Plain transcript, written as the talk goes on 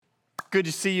Good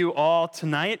to see you all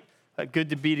tonight.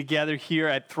 Good to be together here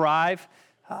at Thrive.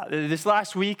 This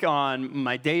last week on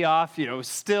my day off, it was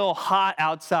still hot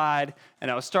outside,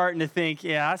 and I was starting to think,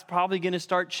 it's probably going to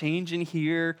start changing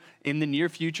here in the near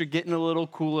future, getting a little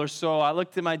cooler. So I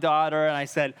looked at my daughter and I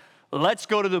said, let's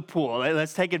go to the pool.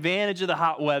 Let's take advantage of the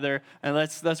hot weather, and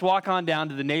let's walk on down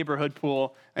to the neighborhood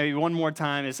pool maybe one more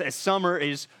time as summer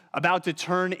is about to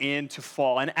turn into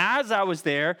fall. And as I was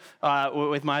there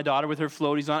with my daughter with her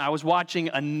floaties on, I was watching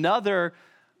another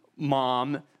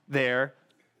mom there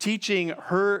teaching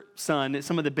her son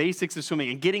some of the basics of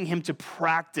swimming and getting him to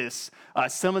practice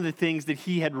some of the things that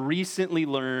he had recently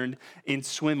learned in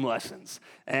swim lessons.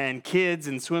 And kids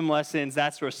and swim lessons,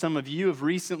 that's where some of you have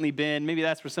recently been. Maybe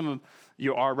that's where some of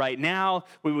you are right now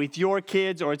with your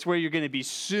kids, or it's where you're going to be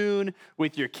soon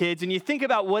with your kids. And you think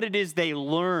about what it is they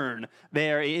learn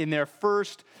there in their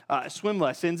first swim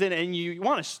lessons, and you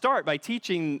want to start by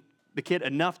teaching the kid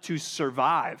enough to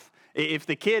survive. If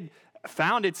the kid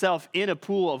found itself in a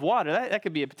pool of water, that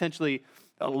could be a potentially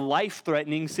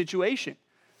life-threatening situation.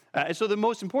 So the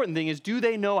most important thing is, do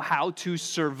they know how to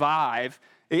survive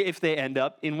if they end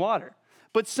up in water?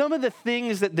 But some of the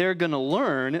things that they're going to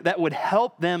learn that would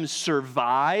help them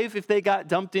survive if they got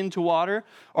dumped into water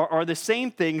are the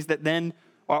same things that then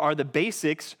are the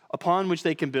basics upon which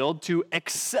they can build to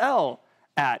excel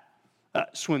at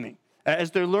swimming.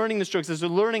 As they're learning the strokes, as they're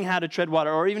learning how to tread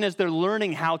water, or even as they're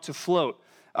learning how to float,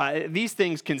 these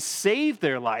things can save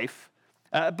their life,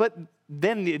 but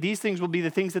then these things will be the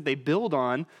things that they build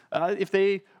on if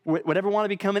they would ever want to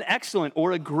become an excellent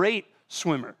or a great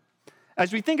swimmer.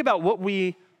 As we think about what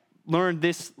we learned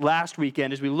this last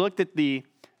weekend, as we looked at the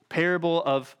parable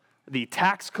of the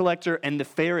tax collector and the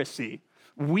Pharisee,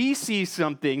 we see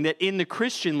something that in the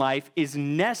Christian life is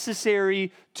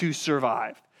necessary to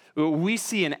survive. We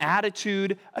see an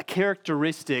attitude, a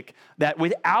characteristic that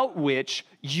without which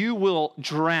you will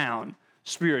drown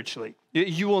spiritually.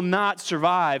 You will not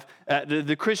survive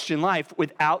the Christian life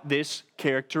without this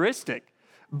characteristic.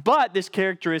 But this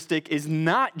characteristic is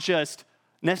not just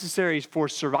necessary for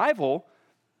survival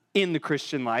in the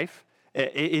Christian life.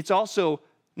 It's also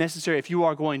necessary if you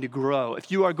are going to grow, if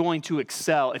you are going to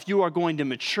excel, if you are going to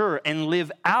mature and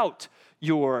live out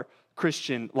your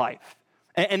Christian life.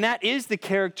 And that is the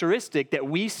characteristic that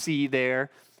we see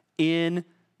there in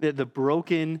the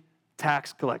broken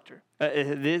tax collector.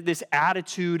 This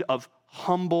attitude of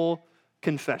humble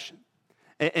confession.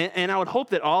 And I would hope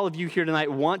that all of you here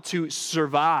tonight want to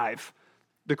survive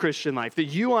the Christian life, that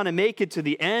you want to make it to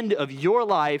the end of your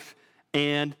life,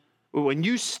 and when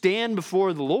you stand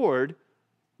before the Lord,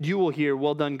 you will hear,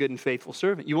 "Well done, good and faithful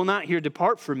servant." You will not hear,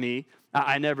 "Depart from me,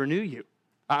 I never knew you."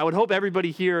 I would hope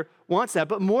everybody here wants that,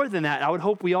 but more than that, I would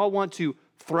hope we all want to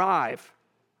thrive.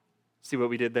 See what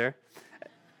we did there?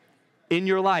 In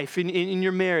your life, in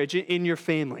your marriage, in your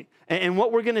family. And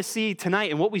what we're going to see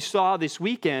tonight and what we saw this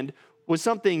weekend was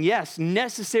something, yes,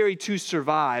 necessary to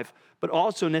survive, but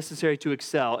also necessary to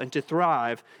excel and to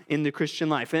thrive in the Christian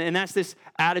life. And that's this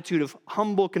attitude of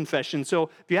humble confession. So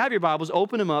if you have your Bibles,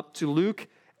 open them up to Luke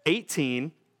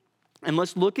 18, and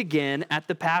let's look again at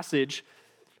the passage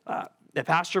that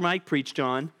Pastor Mike preached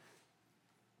on,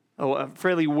 a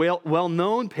fairly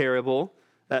well-known parable,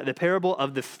 the parable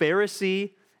of the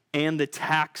Pharisee and the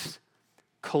tax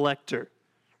collector.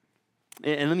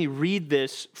 And let me read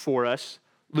this for us.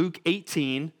 Luke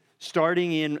 18,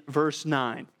 starting in verse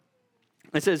 9.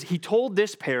 It says, "He told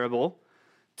this parable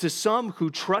to some who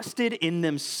trusted in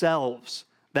themselves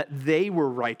that they were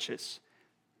righteous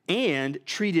and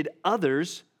treated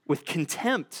others with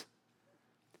contempt.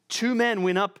 2 men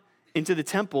went up into the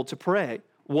temple to pray,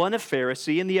 one a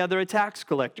Pharisee and the other a tax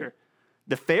collector.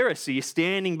 The Pharisee,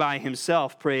 standing by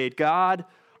himself, prayed, 'God,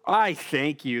 I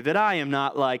thank you that I am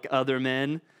not like other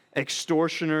men,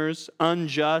 extortioners,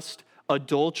 unjust,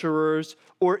 adulterers,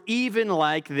 or even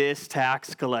like this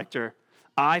tax collector.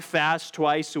 I fast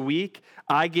twice a week.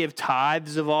 I give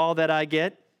tithes of all that I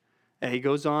get.'" And he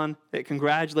goes on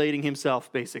congratulating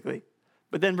himself, basically.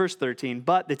 But then verse 13,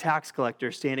 "But the tax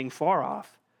collector, standing far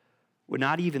off, would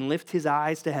not even lift his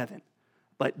eyes to heaven,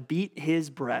 but beat his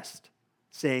breast,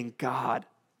 saying, 'God,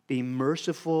 be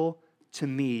merciful to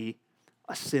me,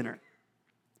 a sinner.'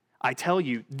 I tell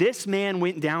you, this man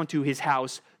went down to his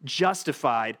house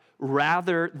justified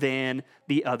rather than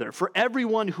the other. For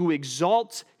everyone who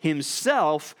exalts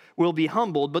himself will be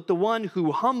humbled, but the one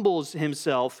who humbles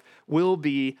himself will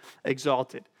be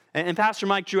exalted." And Pastor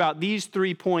Mike drew out these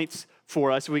 3 points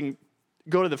for us. We can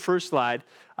go to the first slide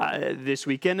this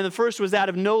weekend. And the first was that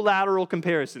of no lateral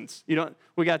comparisons.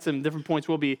 We got some different points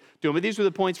we'll be doing, but these were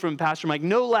the points from Pastor Mike.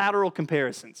 No lateral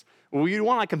comparisons. We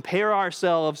want to compare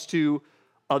ourselves to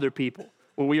other people.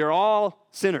 Well, we are all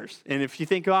sinners. And if you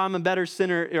think, oh, I'm a better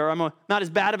sinner, or not as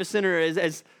bad of a sinner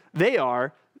as they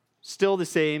are, still the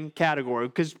same category.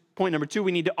 Because point number 2,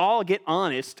 we need to all get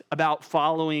honest about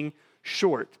falling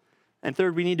short. And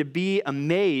third, we need to be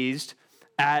amazed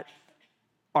at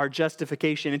our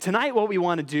justification. And tonight what we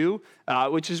want to do,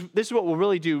 this is what we'll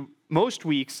really do most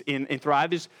weeks in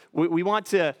Thrive, is we want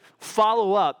to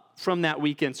follow up from that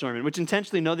weekend sermon, which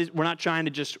intentionally, we're not trying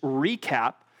to just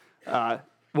recap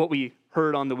what we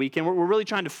heard on the weekend. We're really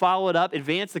trying to follow it up,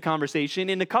 advance the conversation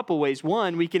in a couple ways.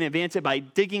 One, we can advance it by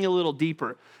digging a little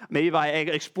deeper, maybe by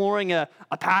exploring a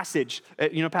passage.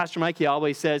 Pastor Mikey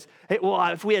always says, hey,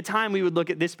 well, if we had time, we would look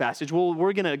at this passage. Well,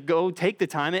 we're going to go take the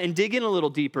time and dig in a little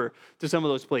deeper to some of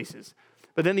those places.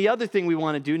 But then the other thing we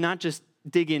want to do, not just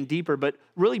dig in deeper, but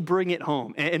really bring it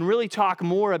home and really talk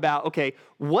more about, okay,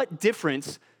 what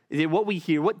difference, what we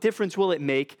hear, what difference will it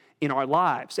make in our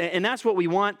lives? And that's what we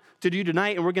want to do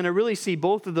tonight. And we're going to really see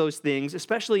both of those things,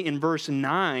 especially in verse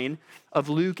 9 of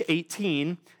Luke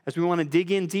 18, as we want to dig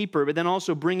in deeper, but then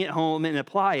also bring it home and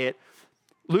apply it.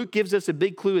 Luke gives us a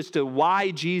big clue as to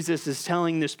why Jesus is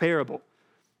telling this parable.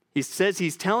 He says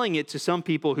he's telling it to some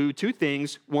people who, 2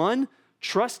 things. 1,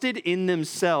 trusted in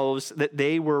themselves that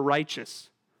they were righteous.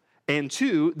 And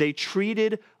 2, they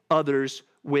treated others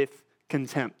with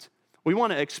contempt. We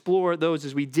want to explore those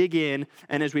as we dig in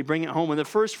and as we bring it home. And the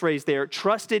first phrase there,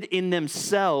 trusted in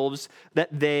themselves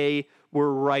that they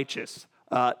were righteous.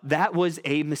 That was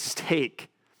a mistake.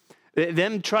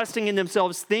 Them trusting in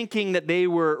themselves, thinking that they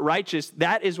were righteous,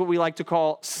 that is what we like to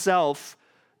call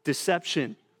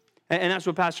self-deception. And that's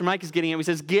what Pastor Mike is getting at. He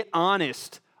says, get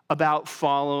honest about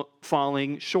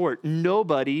falling short.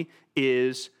 Nobody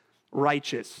is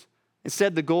righteous.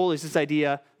 Instead, the goal is this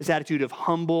attitude of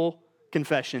humble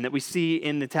confession that we see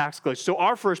in the tax collector. So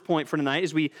our first point for tonight,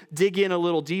 as we dig in a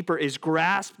little deeper, is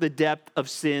grasp the depth of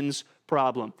sin's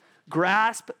problem.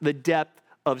 Grasp the depth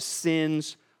of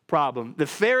sin's problem. The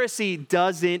Pharisee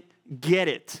doesn't get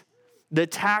it. The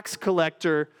tax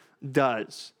collector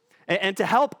does. And to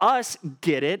help us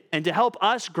get it and to help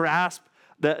us grasp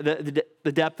the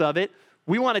depth of it,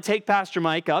 we want to take Pastor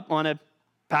Mike up on a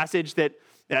passage that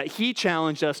he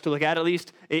challenged us to look at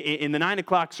least in the 9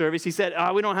 o'clock service. He said,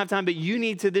 we don't have time, but you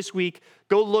need to this week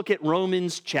go look at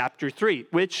Romans chapter 3,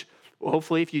 which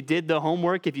hopefully if you did the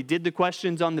homework, if you did the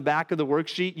questions on the back of the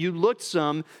worksheet, you looked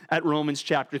some at Romans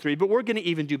chapter 3. But we're going to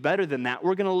even do better than that.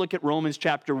 We're going to look at Romans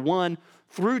chapter 1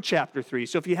 through chapter 3.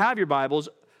 So if you have your Bibles,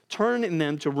 turn in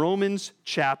them to Romans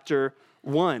chapter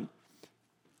 1.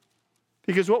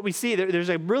 Because what we see, there's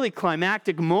a really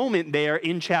climactic moment there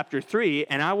in chapter 3,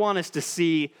 and I want us to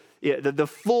see the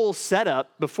full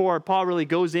setup before Paul really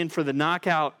goes in for the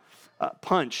knockout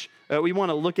punch. We want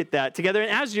to look at that together. And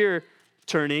as you're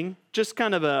turning, just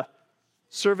kind of a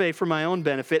survey for my own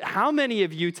benefit, how many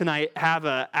of you tonight have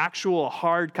an actual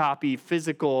hard copy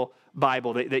physical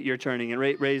Bible that you're turning? And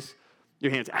raise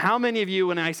your hands. How many of you,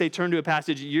 when I say turn to a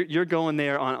passage, you're going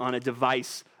there on a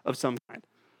device of some kind?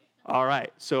 All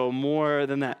right, so more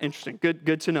than that. Interesting.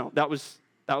 Good to know. That was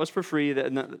for free.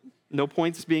 No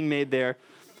points being made there.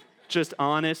 Just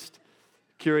honest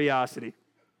curiosity.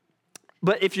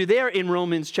 But if you're there in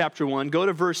Romans chapter 1, go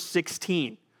to verse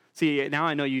 16. See, now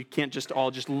I know you can't just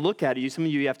all look at it. Some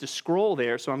of you have to scroll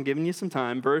there, so I'm giving you some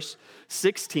time. Verse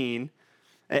 16.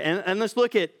 And let's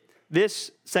look at this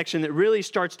section that really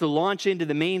starts to launch into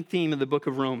the main theme of the book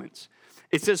of Romans.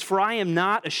 It says, "For I am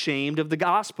not ashamed of the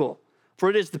gospel. For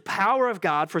it is the power of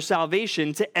God for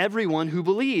salvation to everyone who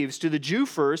believes, to the Jew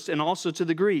first and also to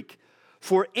the Greek.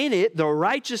 For in it the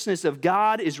righteousness of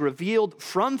God is revealed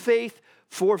from faith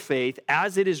for faith,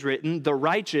 as it is written, the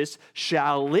righteous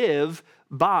shall live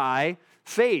by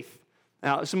faith."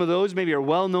 Now, some of those maybe are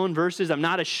well-known verses. I'm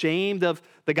not ashamed of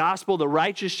the gospel. The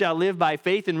righteous shall live by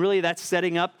faith. And really that's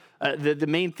setting up the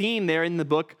main theme there in the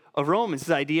book of Romans,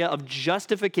 this idea of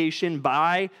justification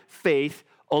by faith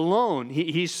alone.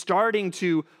 He's starting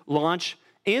to launch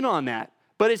in on that.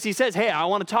 But as he says, hey, I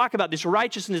want to talk about this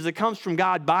righteousness that comes from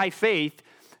God by faith,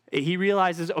 he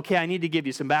realizes, okay, I need to give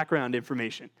you some background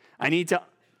information. I need to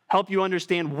help you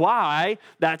understand why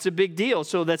that's a big deal.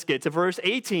 So let's get to verse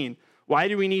 18. Why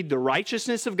do we need the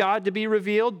righteousness of God to be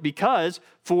revealed? Because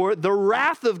for the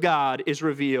wrath of God is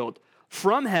revealed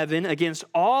from heaven against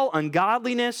all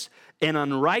ungodliness and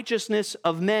unrighteousness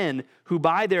of men who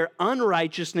by their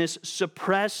unrighteousness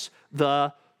suppress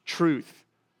the truth.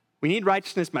 We need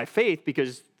righteousness by faith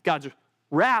because God's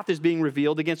wrath is being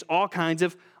revealed against all kinds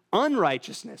of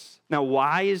unrighteousness. Now,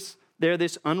 why is there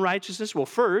this unrighteousness? Well,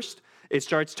 first, it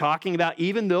starts talking about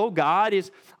even though God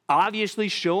is obviously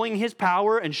showing his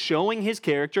power and showing his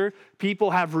character,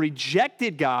 people have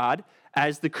rejected God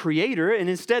as the creator, and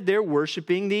instead they're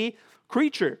worshiping the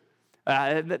creature.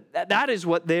 That is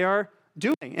what they are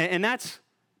doing, and that's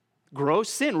gross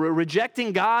sin.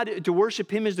 Rejecting God to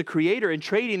worship him as the creator and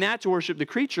trading that to worship the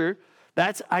creature,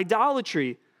 that's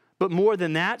idolatry. But more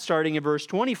than that, starting in verse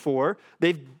 24,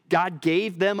 God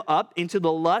gave them up into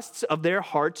the lusts of their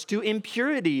hearts to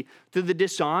impurity, to the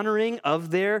dishonoring of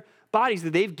their bodies.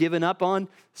 That they've given up on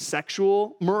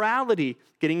sexual morality,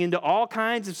 getting into all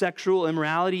kinds of sexual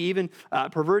immorality, even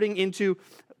perverting into,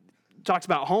 talks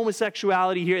about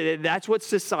homosexuality here. That's what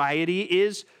society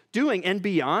is doing. And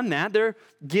beyond that, they're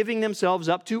giving themselves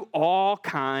up to all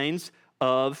kinds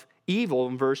of evil.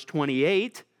 In verse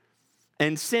 28,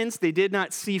 and since they did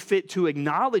not see fit to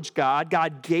acknowledge God,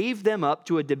 God gave them up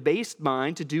to a debased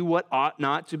mind to do what ought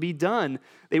not to be done.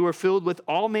 They were filled with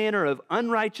all manner of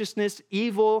unrighteousness,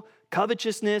 evil,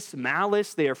 covetousness,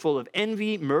 malice. They are full of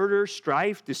envy, murder,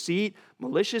 strife, deceit,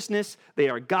 maliciousness. They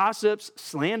are gossips,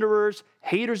 slanderers,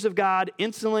 haters of God,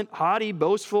 insolent, haughty,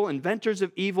 boastful, inventors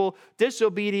of evil,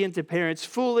 disobedient to parents,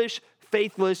 foolish,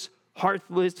 faithless,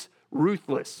 heartless,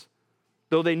 ruthless.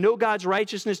 Though they know God's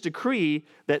righteousness decree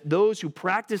that those who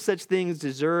practice such things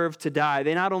deserve to die,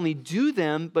 they not only do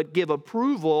them, but give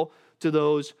approval to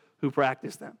those who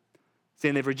practice them.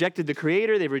 Saying they've rejected the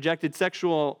Creator, they've rejected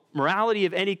sexual morality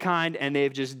of any kind, and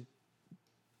they've just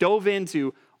dove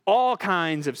into all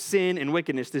kinds of sin and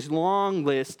wickedness, this long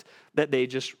list that they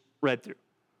just read through.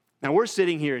 Now, we're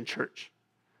sitting here in church,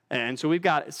 and so we've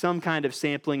got some kind of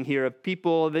sampling here of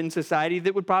people in society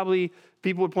that would probably,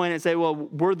 people would point and say, well,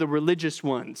 we're the religious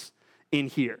ones in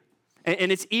here.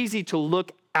 And it's easy to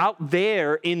look out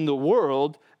there in the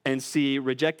world and see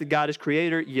rejected God as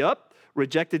creator, yup.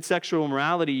 Rejected sexual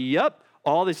immorality, yup.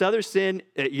 All this other sin,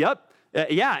 yup.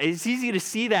 Yeah, it's easy to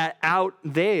see that out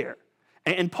there.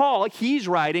 And Paul, he's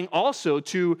writing also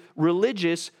to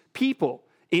religious people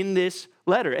in this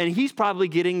letter. And he's probably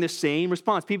getting the same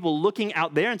response. People looking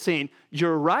out there and saying,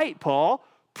 you're right, Paul.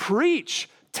 Preach.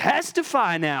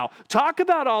 Testify now. Talk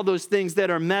about all those things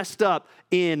that are messed up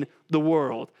in the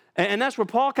world. And that's where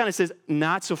Paul kind of says,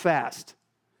 not so fast.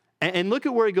 And look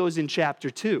at where he goes in chapter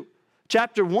 2.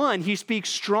 Chapter 1, he speaks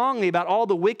strongly about all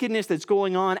the wickedness that's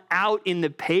going on out in the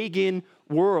pagan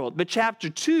world. But chapter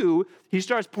 2, he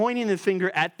starts pointing the finger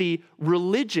at the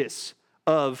religious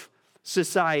of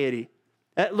society.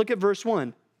 Look at verse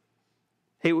 1.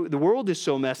 Hey, the world is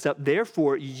so messed up,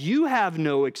 therefore you have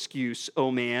no excuse,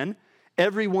 O man,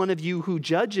 every one of you who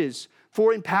judges.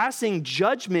 For in passing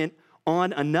judgment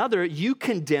on another, you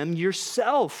condemn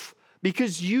yourself,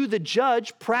 because you, the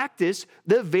judge, practice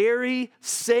the very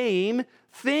same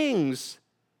things.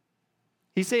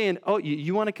 He's saying, oh,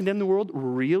 you want to condemn the world?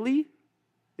 Really?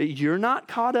 You're not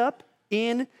caught up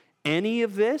in any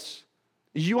of this?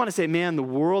 You want to say, man, the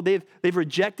world, they've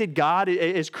rejected God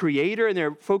as creator, and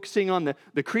they're focusing on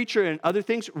the creature and other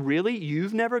things. Really?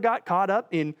 You've never got caught up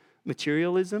in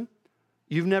materialism?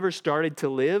 You've never started to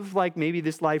live like maybe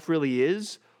this life really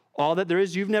is all that there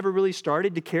is? You've never really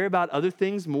started to care about other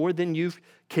things more than you've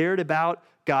cared about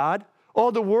God?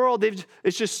 Oh, the world,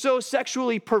 it's just so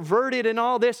sexually perverted and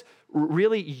all this.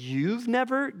 Really, you've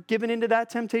never given into that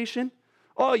temptation?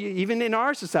 Oh, even in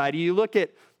our society, you look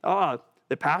at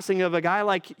the passing of a guy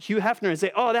like Hugh Hefner and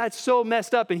say, oh, that's so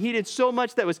messed up, and he did so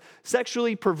much that was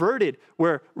sexually perverted,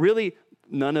 where really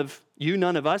none of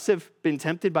us have been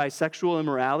tempted by sexual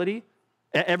immorality.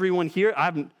 Everyone here,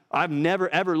 I've never,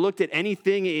 ever looked at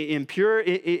anything impure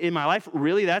in my life.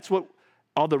 Really, that's what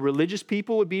all the religious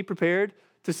people would be prepared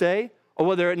to say? Or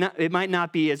whether it might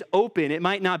not be as open, it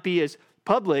might not be as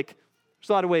public. There's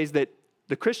a lot of ways that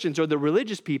the Christians or the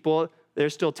religious people, they're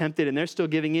still tempted and they're still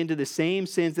giving into the same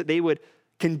sins that they would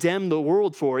condemn the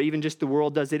world for, even just the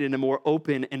world does it in a more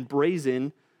open and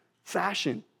brazen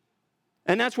fashion.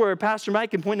 And that's where Pastor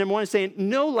Mike in point number 1 is saying,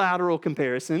 no lateral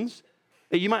comparisons.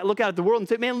 You might look out at the world and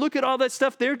say, man, look at all that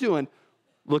stuff they're doing.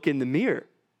 Look in the mirror.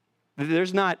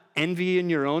 There's not envy in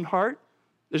your own heart.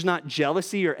 There's not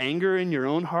jealousy or anger in your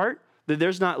own heart.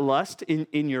 There's not lust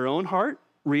in your own heart.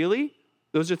 Really?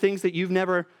 Those are things that you've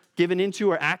never given into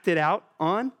or acted out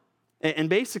on. And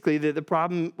basically, the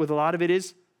problem with a lot of it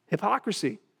is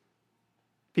hypocrisy.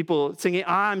 People singing,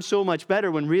 I'm so much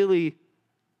better, when really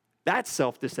that's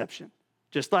self-deception.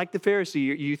 Just like the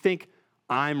Pharisee, you think,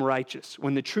 I'm righteous,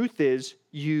 when the truth is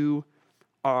you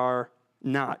are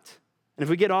not. And if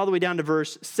we get all the way down to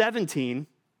verse 17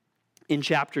 in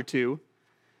chapter 2,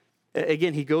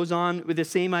 Again, he goes on with the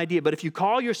same idea. But if you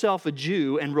call yourself a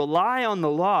Jew and rely on the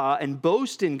law and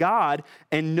boast in God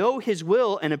and know his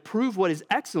will and approve what is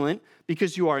excellent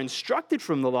because you are instructed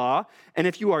from the law, and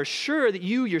if you are sure that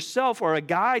you yourself are a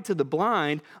guide to the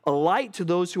blind, a light to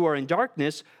those who are in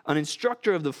darkness, an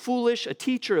instructor of the foolish, a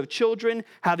teacher of children,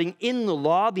 having in the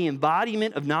law the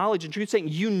embodiment of knowledge and truth, saying,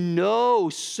 you know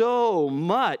so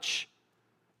much.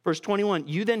 Verse 21,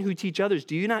 you then who teach others,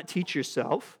 do you not teach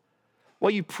yourself? While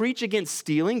you preach against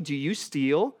stealing, do you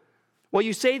steal? While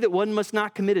you say that one must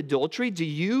not commit adultery, do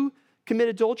you commit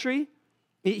adultery?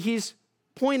 He's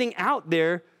pointing out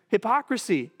their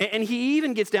hypocrisy. And he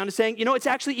even gets down to saying, it's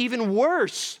actually even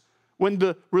worse when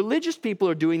the religious people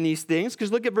are doing these things,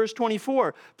 because look at verse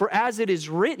 24. For as it is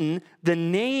written, the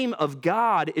name of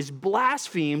God is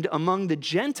blasphemed among the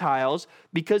Gentiles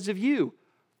because of you.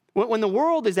 When the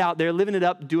world is out there living it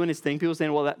up, doing its thing, people are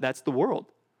saying, well, that's the world.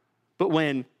 But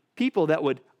when people that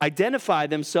would identify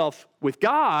themselves with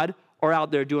God are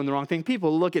out there doing the wrong thing,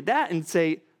 people look at that and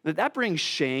say that brings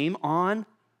shame on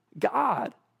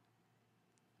God.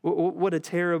 What a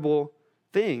terrible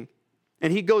thing.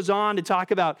 And he goes on to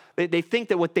talk about, they think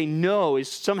that what they know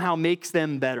is somehow makes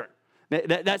them better.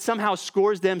 That somehow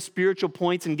scores them spiritual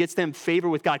points and gets them favor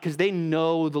with God because they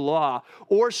know the law.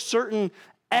 Or certain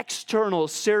external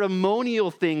ceremonial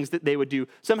things that they would do.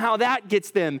 Somehow that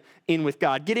gets them in with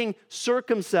God. Getting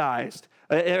circumcised,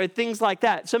 or things like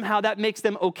that. Somehow that makes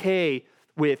them okay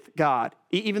with God,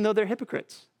 even though they're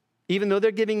hypocrites. Even though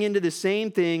they're giving into the same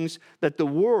things that the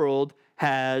world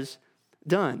has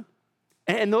done.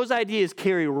 And those ideas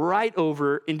carry right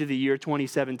over into the year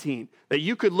 2017. That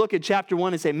you could look at chapter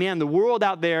 1 and say, man, the world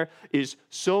out there is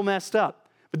so messed up.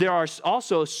 But there are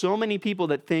also so many people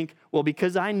that think, well,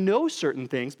 because I know certain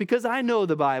things, because I know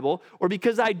the Bible, or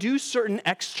because I do certain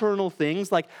external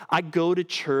things, like I go to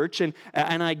church and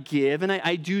I give and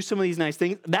I do some of these nice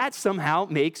things, that somehow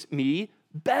makes me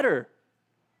better.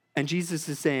 And Jesus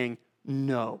is saying,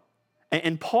 no.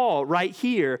 And Paul right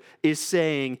here is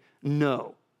saying,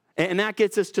 no. And that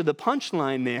gets us to the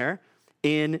punchline there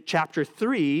in chapter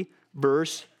 3,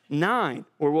 verse 9,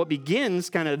 or what begins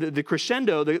kind of the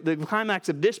crescendo, the climax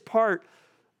of this part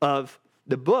of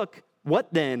the book.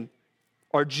 What then?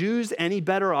 Are Jews any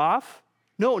better off?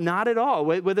 No, not at all.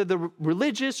 Whether the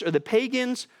religious or the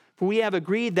pagans, for we have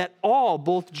agreed that all,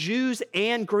 both Jews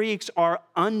and Greeks, are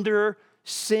under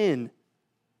sin.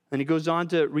 And he goes on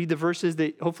to read the verses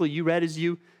that hopefully you read as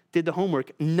you did the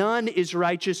homework. None is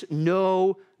righteous,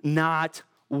 no, not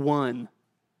one.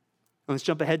 Let's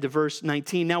jump ahead to verse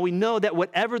 19. Now we know that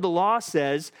whatever the law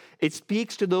says, it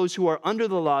speaks to those who are under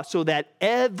the law so that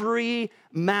every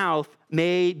mouth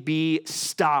may be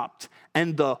stopped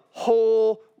and the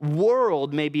whole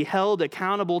world may be held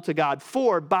accountable to God.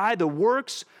 For by the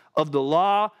works of the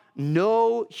law,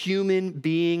 no human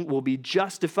being will be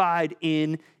justified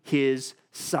in his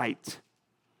sight.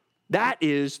 That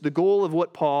is the goal of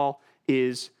what Paul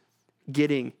is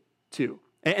getting to.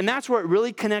 And that's where it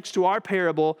really connects to our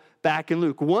parable back in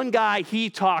Luke. One guy,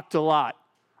 he talked a lot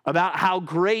about how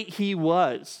great he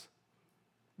was.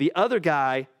 The other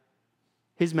guy,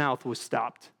 his mouth was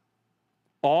stopped.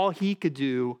 All he could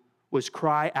do was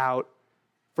cry out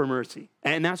for mercy.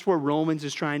 And that's where Romans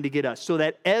is trying to get us, so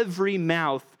that every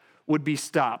mouth would be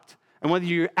stopped. And whether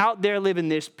you're out there living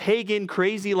this pagan,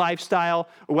 crazy lifestyle,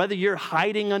 or whether you're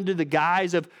hiding under the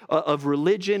guise of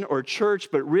religion or church,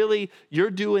 but really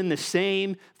you're doing the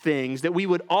same things, that we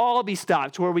would all be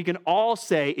stopped to where we can all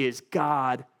say is,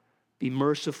 God, be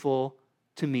merciful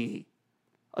to me,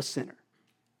 a sinner.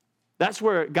 That's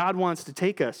where God wants to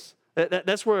take us.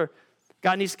 That's where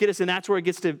God needs to get us, and that's where it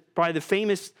gets to probably the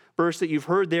famous verse that you've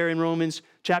heard there in Romans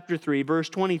chapter 3, verse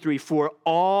 23, for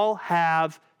all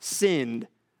have sinned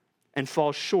and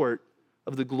fall short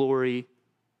of the glory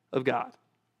of God.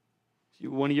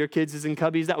 One of your kids is in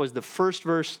Cubbies. That was the first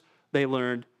verse they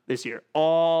learned this year.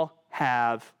 All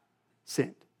have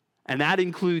sinned. And that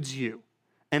includes you.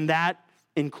 And that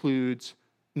includes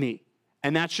me.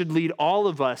 And that should lead all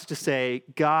of us to say,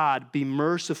 God, be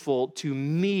merciful to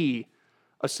me,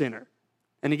 a sinner.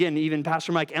 And again, even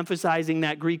Pastor Mike emphasizing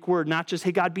that Greek word, not just,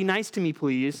 hey, God, be nice to me,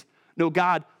 please. No,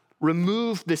 God,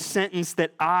 remove the sentence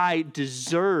that I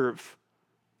deserve.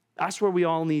 That's where we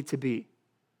all need to be.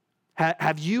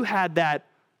 Have you had that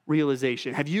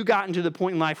realization? Have you gotten to the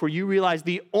point in life where you realize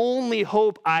the only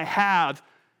hope I have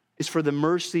is for the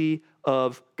mercy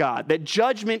of God? That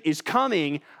judgment is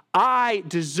coming, I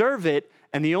deserve it,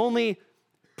 and the only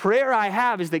prayer I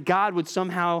have is that God would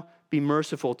somehow be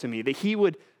merciful to me, that he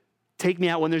would take me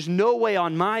out when there's no way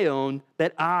on my own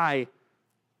that I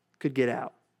could get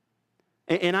out.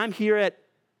 And I'm here at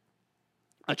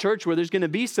a church where there's going to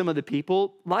be some of the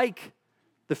people like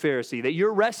the Pharisee, that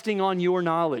you're resting on your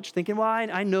knowledge, thinking, well,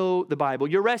 I know the Bible.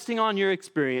 You're resting on your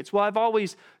experience. Well, I've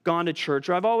always gone to church,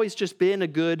 or I've always just been a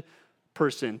good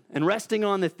person, and resting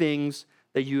on the things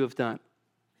that you have done.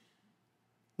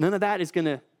 None of that is going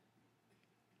to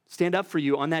stand up for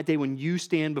you on that day when you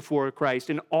stand before Christ,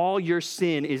 and all your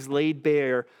sin is laid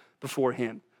bare before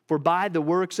him. For by the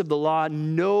works of the law,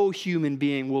 no human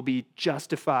being will be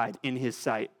justified in his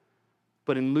sight.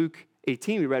 But in Luke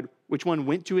 18, we read, which one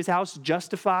went to his house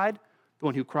justified? The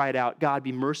one who cried out, God,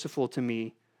 be merciful to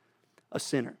me, a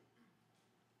sinner.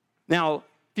 Now,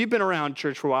 if you've been around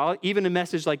church for a while, even a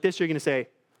message like this, you're going to say,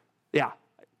 yeah,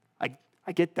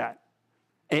 I get that.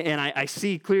 And I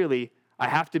see clearly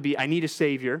I need a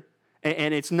Savior,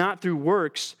 and it's not through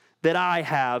works that I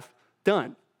have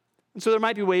done. And so there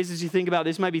might be ways as you think about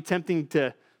this, might be tempting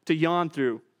to yawn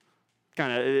through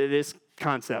kind of this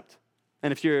concept.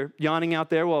 And if you're yawning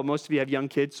out there, well, most of you have young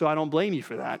kids, so I don't blame you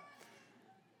for that.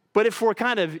 But if we're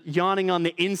kind of yawning on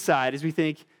the inside as we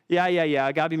think,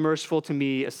 yeah, God be merciful to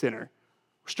me, a sinner,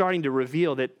 we're starting to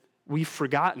reveal that we've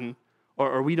forgotten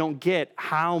or we don't get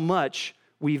how much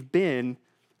we've been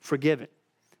forgiven.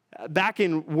 Back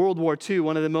in World War II,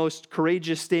 one of the most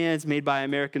courageous stands made by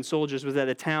American soldiers was at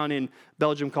a town in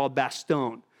Belgium called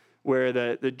Bastogne, where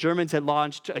the Germans had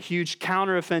launched a huge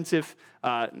counteroffensive,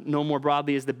 known more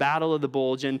broadly as the Battle of the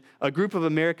Bulge, and a group of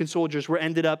American soldiers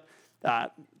ended up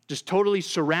just totally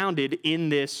surrounded in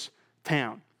this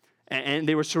town. And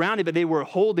they were surrounded, but they were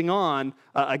holding on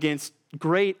against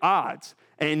great odds.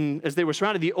 And as they were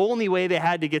surrounded, the only way they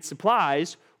had to get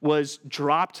supplies was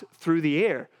dropped through the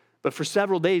air. But for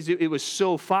several days, it was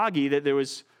so foggy that there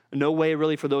was no way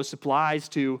really for those supplies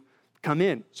to come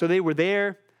in. So they were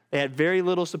there. They had very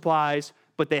little supplies,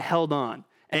 but they held on.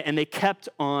 And they kept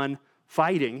on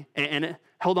fighting and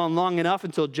held on long enough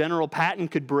until General Patton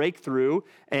could break through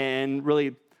and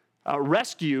really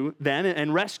rescue them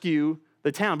and rescue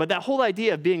the town. But that whole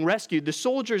idea of being rescued, the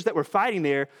soldiers that were fighting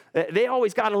there, they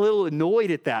always got a little annoyed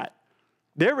at that.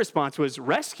 Their response was,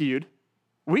 rescued?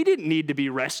 We didn't need to be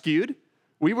rescued.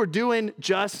 We were doing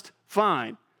just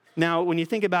fine. Now, when you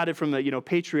think about it from a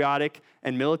patriotic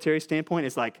and military standpoint,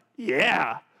 it's like,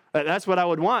 yeah, that's what I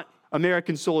would want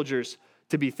American soldiers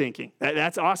to be thinking.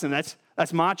 That's awesome.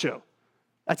 That's macho.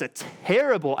 That's a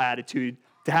terrible attitude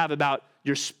to have about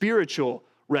your spiritual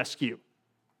rescue.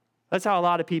 That's how a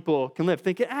lot of people can live,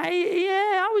 thinking,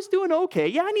 I was doing okay.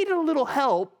 Yeah, I needed a little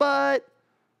help, but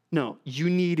no, you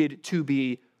needed to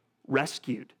be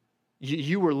rescued.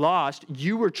 You were lost,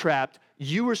 you were trapped,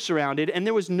 you were surrounded, and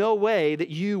there was no way that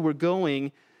you were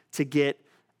going to get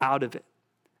out of it.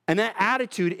 And that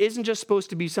attitude isn't just supposed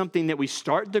to be something that we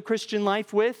start the Christian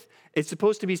life with. It's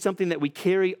supposed to be something that we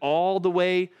carry all the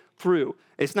way through.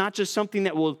 It's not just something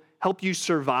that will help you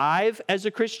survive as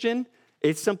a Christian.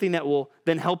 It's something that will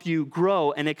then help you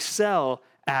grow and excel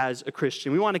as a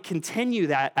Christian. We want to continue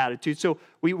that attitude. So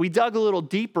we dug a little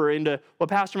deeper into what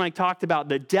Pastor Mike talked about,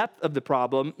 the depth of the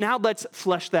problem. Now let's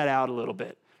flesh that out a little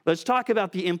bit. Let's talk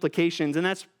about the implications, and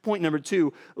that's point number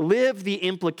 2. Live the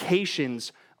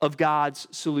implications of God's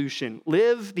solution.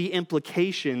 Live the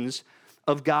implications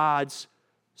of God's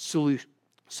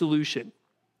solution.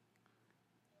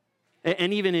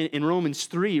 And even in Romans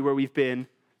 3, where we've been,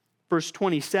 verse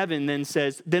 27 then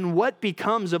says, then what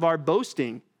becomes of our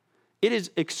boasting? It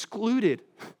is excluded.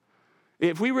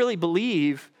 If we really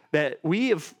believe that we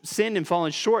have sinned and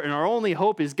fallen short and our only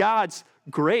hope is God's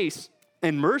grace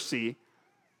and mercy,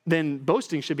 then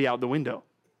boasting should be out the window.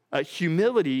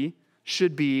 Humility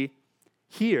should be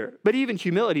here. But even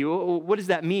humility, what does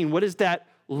that mean? What does that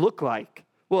look like?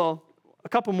 Well, a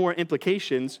couple more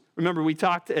implications. Remember, we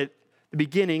talked at the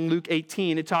beginning, Luke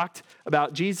 18, it talked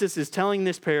about Jesus is telling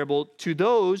this parable to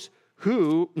those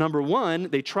who, number 1,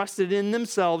 they trusted in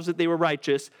themselves that they were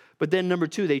righteous, but then number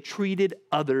 2, they treated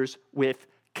others with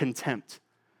contempt.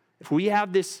 If we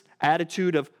have this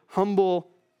attitude of humble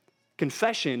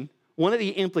confession, one of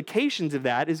the implications of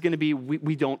that is going to be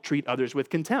we don't treat others with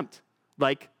contempt,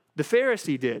 like the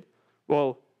Pharisee did.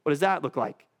 Well, what does that look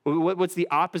like? What's the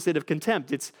opposite of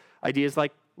contempt? It's ideas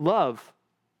like love,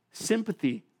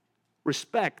 sympathy,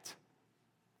 respect,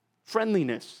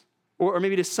 friendliness, or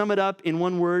maybe to sum it up in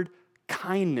one word,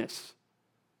 kindness.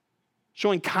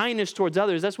 Showing kindness towards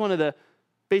others, that's one of the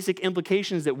basic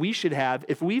implications that we should have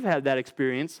if we've had that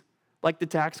experience, like the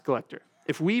tax collector.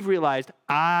 If we've realized,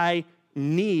 I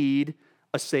need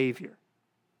a Savior.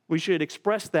 We should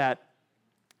express that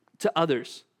to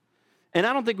others. And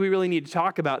I don't think we really need to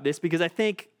talk about this because I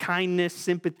think kindness,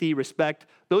 sympathy, respect,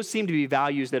 those seem to be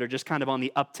values that are just kind of on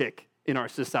the uptick in our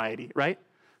society, right?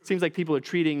 It seems like people are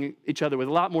treating each other with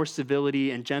a lot more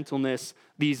civility and gentleness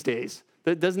these days.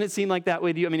 Doesn't it seem like that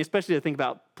way to you? I mean, especially to think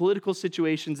about political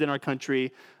situations in our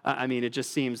country. It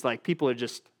just seems like people are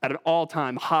just at an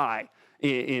all-time high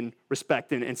in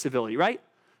respect and civility, right?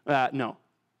 No,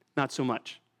 not so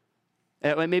much.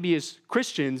 Maybe as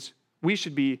Christians, we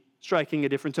should be striking a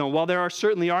different tone. While there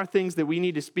certainly are things that we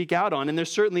need to speak out on, and there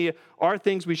certainly are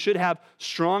things we should have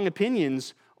strong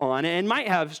opinions on, and might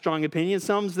have strong opinions,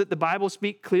 some that the Bible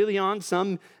speaks clearly on,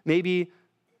 some maybe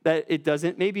that it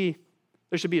doesn't. Maybe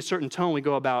there should be a certain tone we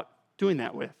go about doing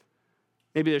that with.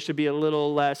 Maybe there should be a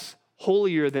little less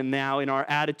holier than thou in our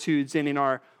attitudes and in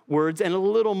our words, and a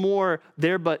little more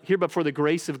here but for the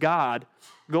grace of God,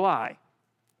 go I.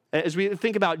 As we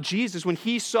think about Jesus, when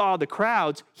he saw the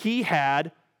crowds, he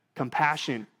had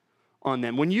compassion on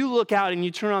them. When you look out and you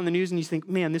turn on the news and you think,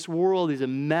 man, this world is a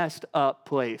messed up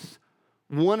place,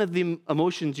 one of the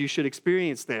emotions you should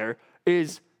experience there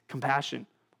is compassion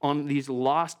on these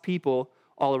lost people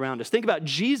all around us. Think about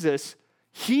Jesus.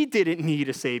 He didn't need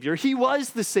a savior. He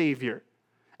was the savior.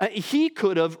 He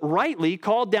could have rightly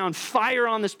called down fire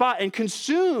on the spot and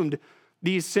consumed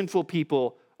these sinful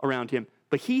people around him.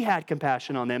 But he had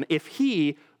compassion on them. If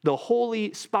he, the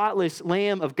holy, spotless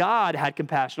Lamb of God, had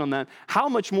compassion on them, how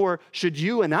much more should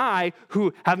you and I,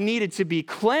 who have needed to be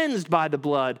cleansed by the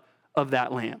blood of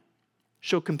that Lamb,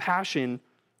 show compassion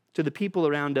to the people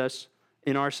around us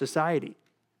in our society?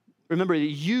 Remember that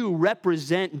you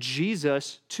represent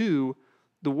Jesus to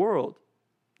the world.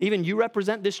 Even you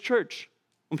represent this church.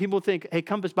 When people think, hey,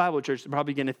 Compass Bible Church, they're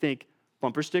probably going to think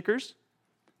bumper stickers.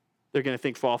 They're going to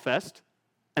think Fall Fest.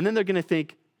 And then they're going to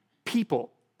think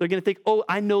people. They're going to think, oh,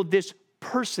 I know this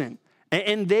person.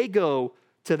 And they go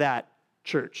to that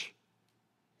church.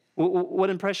 What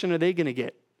impression are they going to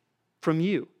get from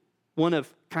you? One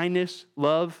of kindness,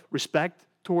 love, respect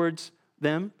towards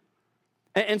them?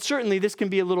 And certainly this can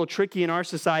be a little tricky in our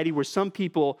society where some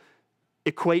people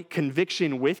equate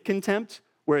conviction with contempt,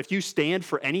 where if you stand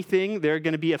for anything, they're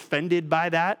going to be offended by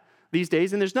that these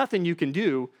days. And there's nothing you can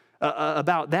do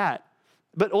about that.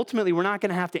 But ultimately, we're not going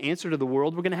to have to answer to the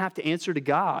world. We're going to have to answer to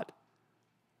God.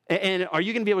 And are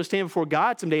you going to be able to stand before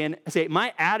God someday and say,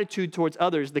 my attitude towards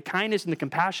others, the kindness and the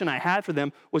compassion I had for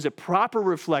them was a proper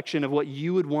reflection of what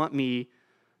you would want me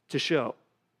to show?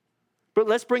 But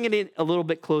let's bring it in a little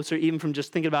bit closer, even from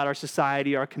just thinking about our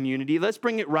society, our community. Let's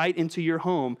bring it right into your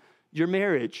home, your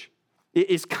marriage.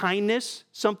 Is kindness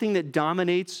something that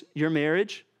dominates your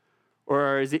marriage?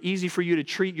 Or is it easy for you to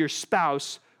treat your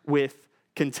spouse with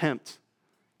contempt?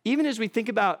 Even as we think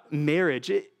about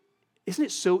marriage, isn't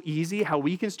it so easy how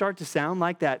we can start to sound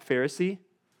like that Pharisee?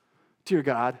 Dear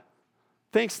God,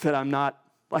 thanks that I'm not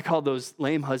like all those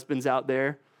lame husbands out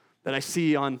there that I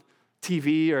see on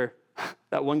TV, or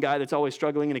that one guy that's always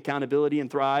struggling in accountability and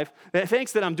Thrive.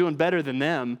 Thanks that I'm doing better than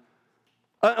them.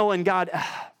 And God,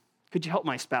 could you help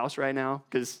my spouse right now?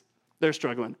 Because they're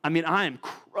struggling. I mean, I am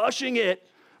crushing it,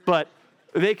 but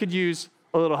they could use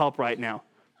a little help right now.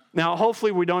 Now,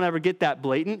 hopefully we don't ever get that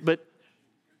blatant, but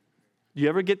do you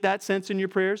ever get that sense in your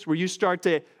prayers where you start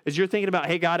to, as you're thinking about,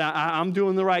 hey, God, I'm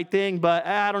doing the right thing, but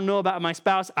I don't know about my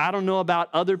spouse. I don't know about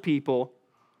other people.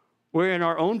 Where in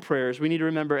our own prayers, we need to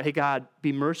remember, hey, God,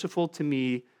 be merciful to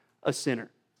me, a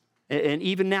sinner. And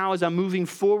even now, as I'm moving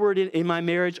forward in my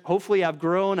marriage, hopefully I've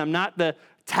grown. I'm not the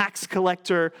tax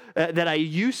collector that I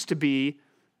used to be,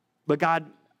 but God,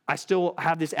 I still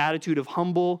have this attitude of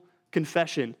humble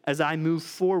confession as I move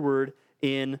forward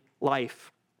in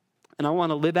life. And I want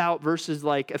to live out verses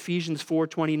like Ephesians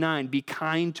 4:29, be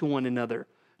kind to one another,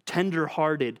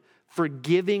 tender-hearted,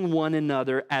 forgiving one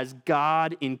another as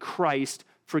God in Christ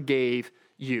forgave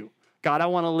you. God, I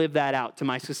want to live that out to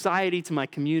my society, to my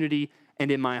community,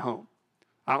 and in my home.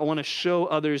 I want to show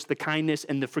others the kindness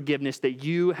and the forgiveness that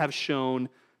you have shown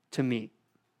to me.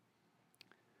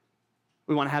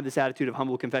 We want to have this attitude of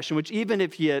humble confession, which even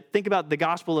if you think about the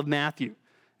Gospel of Matthew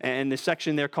and the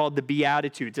section there called the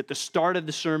Beatitudes, at the start of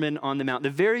the Sermon on the Mount, the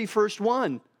very first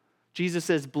one, Jesus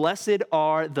says, blessed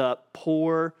are the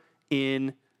poor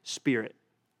in spirit,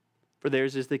 for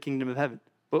theirs is the kingdom of heaven.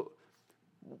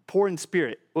 Poor in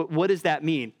spirit, what does that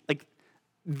mean? Like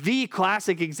the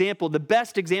classic example, the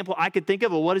best example I could think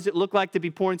of what does it look like to be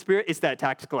poor in spirit? It's that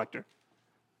tax collector.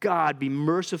 God, be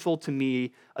merciful to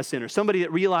me, a sinner. Somebody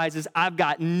that realizes I've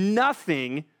got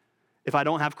nothing if I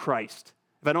don't have Christ,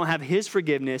 if I don't have his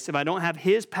forgiveness, if I don't have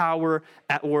his power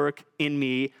at work in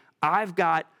me, I've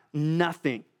got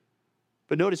nothing.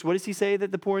 But notice, what does he say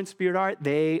that the poor in spirit are?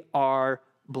 They are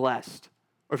blessed.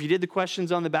 Or if you did the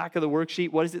questions on the back of the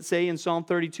worksheet, what does it say in Psalm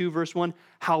 32, verse 1?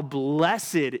 How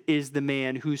blessed is the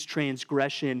man whose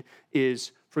transgression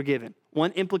is forgiven.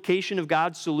 One implication of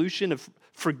God's solution of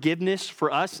forgiveness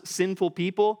for us sinful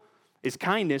people is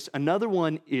kindness. Another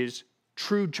one is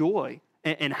true joy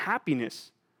and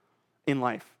happiness in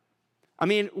life. I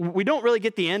mean, we don't really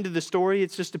get the end of the story.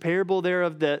 It's just a parable there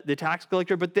of the tax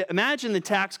collector. But imagine the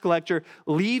tax collector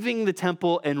leaving the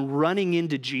temple and running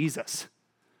into Jesus.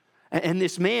 And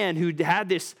this man who had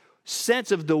this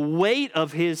sense of the weight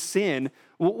of his sin,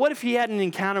 what if he had an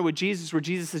encounter with Jesus where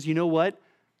Jesus says, you know what?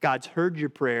 God's heard your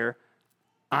prayer.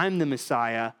 I'm the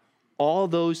Messiah. All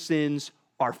those sins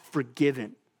are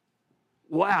forgiven.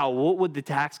 Wow, what would the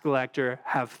tax collector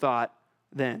have thought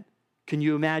then? Can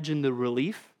you imagine the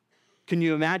relief? Can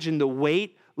you imagine the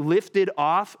weight lifted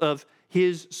off of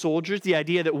his soldiers? The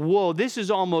idea that, whoa, this is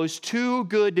almost too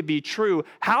good to be true.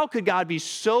 How could God be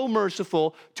so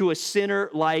merciful to a sinner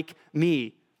like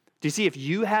me? Do you see, if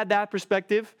you had that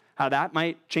perspective, how that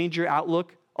might change your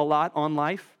outlook a lot on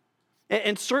life?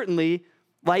 And certainly,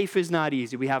 life is not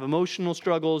easy. We have emotional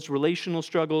struggles, relational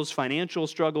struggles, financial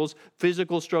struggles,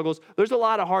 physical struggles. There's a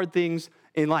lot of hard things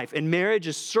in life. And marriage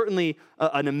is certainly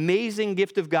an amazing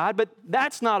gift of God, but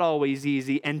that's not always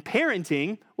easy. And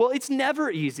parenting, well, it's never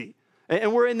easy.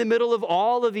 And we're in the middle of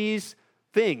all of these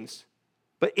things.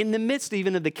 But in the midst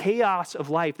even of the chaos of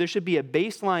life, there should be a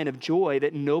baseline of joy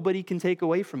that nobody can take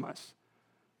away from us.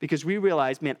 Because we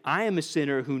realize, man, I am a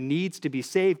sinner who needs to be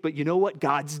saved, but you know what?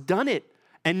 God's done it.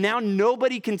 And now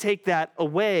nobody can take that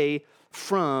away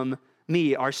from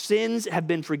me. Our sins have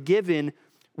been forgiven.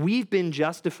 We've been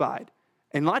justified.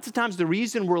 And lots of times the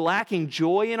reason we're lacking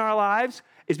joy in our lives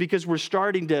is because we're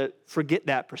starting to forget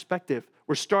that perspective.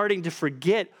 We're starting to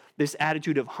forget this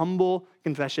attitude of humble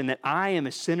confession that I am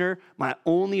a sinner. My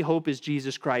only hope is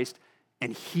Jesus Christ,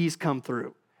 and he's come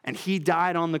through. And he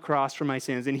died on the cross for my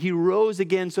sins, and he rose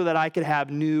again so that I could have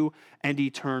new and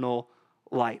eternal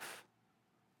life.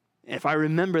 If I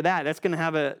remember that, that's going to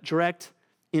have a direct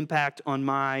impact on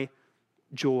my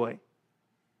joy.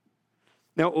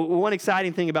 Now, one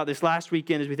exciting thing about this last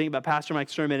weekend as we think about Pastor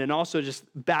Mike's sermon and also just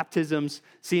baptisms,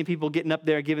 seeing people getting up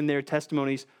there, giving their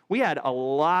testimonies, we had a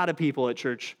lot of people at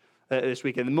church this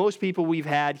weekend. The most people we've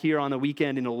had here on the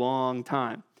weekend in a long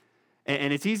time.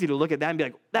 And it's easy to look at that and be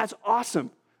like, that's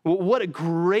awesome. Well, what a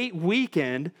great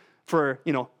weekend for,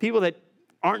 people that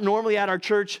aren't normally at our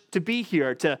church to be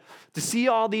here, to see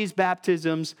all these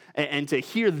baptisms and to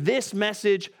hear this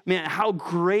message. Man, how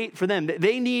great for them.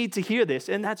 They need to hear this,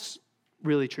 and that's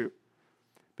really true.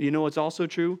 But you know what's also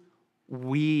true?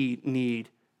 We need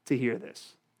to hear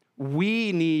this.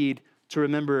 We need to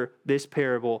remember this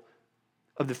parable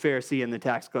of the Pharisee and the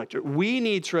tax collector. We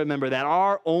need to remember that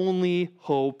our only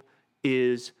hope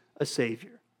is a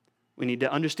Savior. We need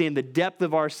to understand the depth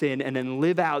of our sin and then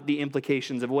live out the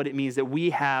implications of what it means that we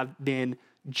have been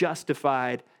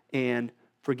justified and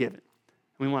forgiven.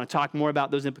 And we want to talk more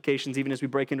about those implications even as we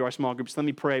break into our small groups. Let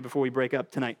me pray before we break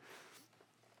up tonight.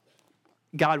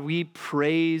 God, we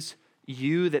praise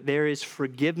you that there is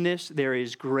forgiveness, there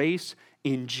is grace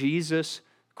in Jesus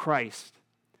Christ.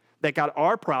 That, God,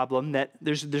 our problem, that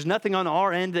there's nothing on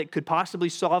our end that could possibly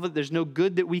solve it. There's no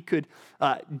good that we could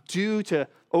do to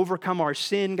overcome our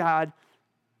sin, God.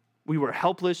 We were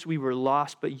helpless, we were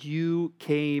lost, but you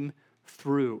came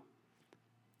through.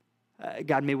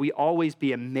 God, may we always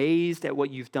be amazed at what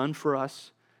you've done for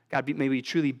us. God, may we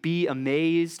truly be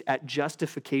amazed at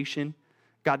justification.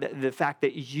 God, the fact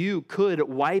that you could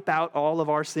wipe out all of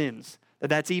our sins,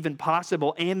 that's even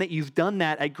possible, and that you've done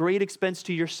that at great expense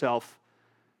to yourself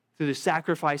through the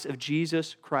sacrifice of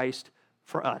Jesus Christ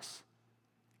for us.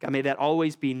 God, may that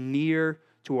always be near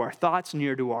to our thoughts,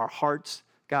 near to our hearts,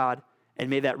 God, and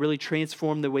may that really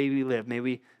transform the way we live.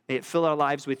 May it fill our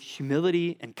lives with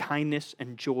humility and kindness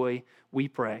and joy, we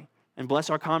pray. And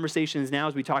bless our conversations now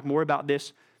as we talk more about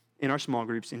this in our small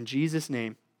groups. In Jesus'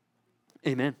 name,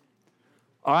 amen.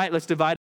 All right, let's divide.